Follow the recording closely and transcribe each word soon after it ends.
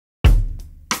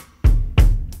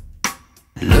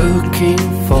looking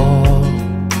for,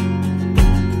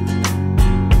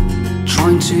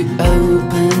 trying to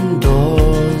open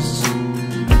doors,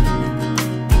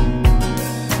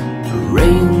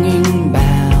 ringing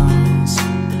bells,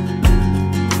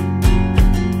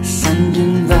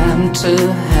 sending them to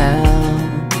hell,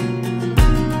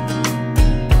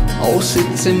 all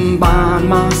sitting by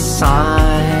my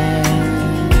side,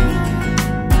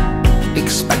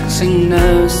 expecting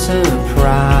no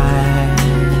surprise.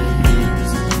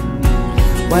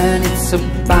 When it's a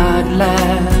bad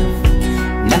laugh,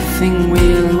 nothing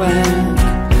will work,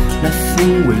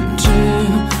 nothing will do,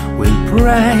 will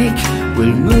break,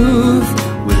 will move,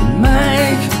 will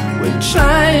make, will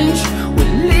change,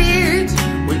 will lead,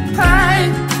 will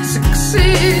pay,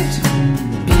 succeed.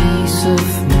 Peace of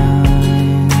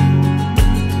mind,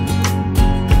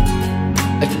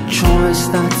 a choice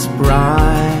that's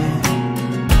bright.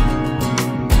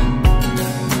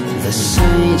 The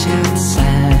sage had said,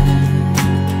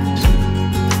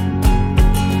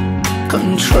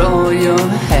 control your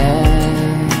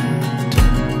head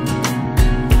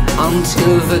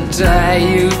until the day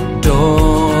you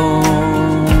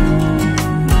dawn.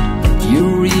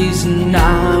 Your reason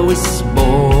now is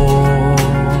born.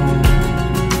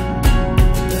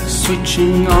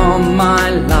 Switching on my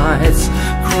lights,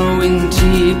 growing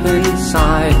deep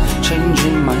inside,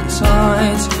 changing my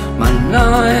tides, my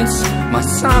nights, my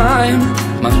time,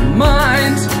 my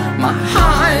mind, my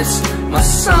highs, my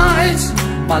sides,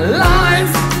 my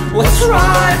life. What's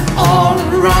right or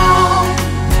wrong?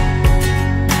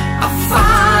 I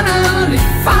finally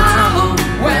found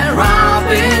where I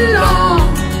belong.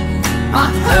 My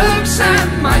hopes and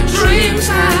my dreams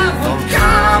have all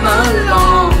come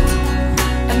along.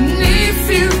 And if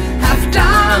you have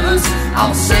doubts,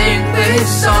 I'll sing this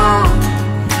song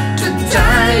to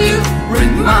tell you,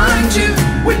 remind you,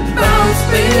 we both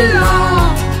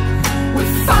belong. We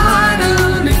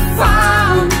finally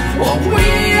found what we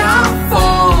are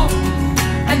for,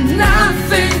 and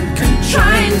nothing can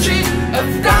change it, of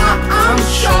that I'm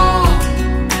sure.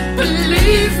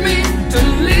 Believe me,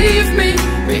 don't leave me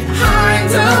behind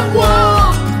the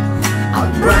wall.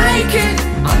 I'll break it,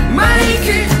 I'll make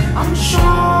it, I'm sure.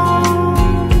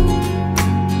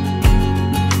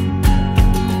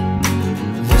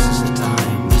 This is the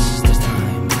time, this is the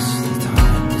time, this is the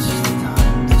time, this is the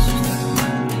time, this is the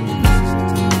time, this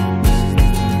is the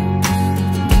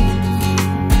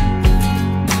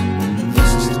time, this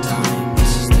is the time,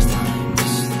 this is the time,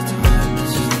 this is the time.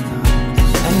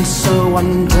 And so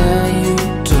one day you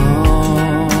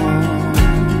dawned,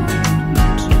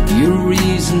 your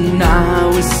reason now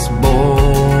is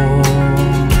born.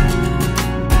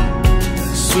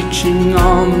 Switching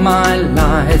on my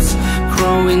lights,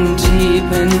 growing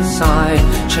deep inside,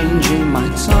 changing my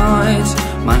tides,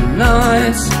 my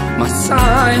nights, my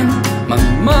time, my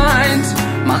mind,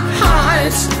 my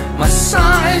highs, my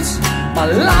sides, my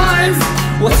life.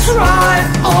 What's right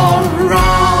or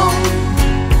wrong?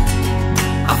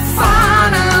 I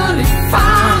finally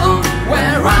found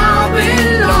where I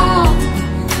belong.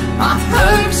 My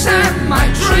hopes and my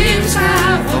dreams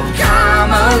have all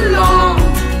come along.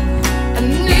 And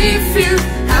if you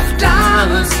have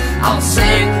doubts, I'll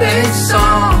sing this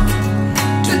song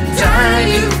to tell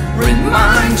you,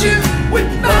 remind you, we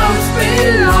both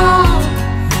belong.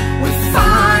 We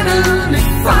finally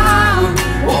found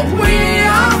what we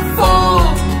are for,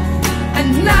 and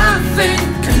nothing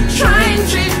can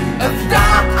change it, of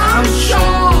that I'm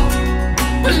sure.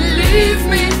 Believe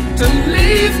me, don't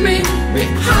leave me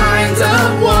behind the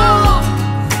wall.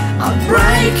 I'll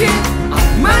break it,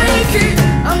 I'll make it,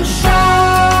 I'm sure.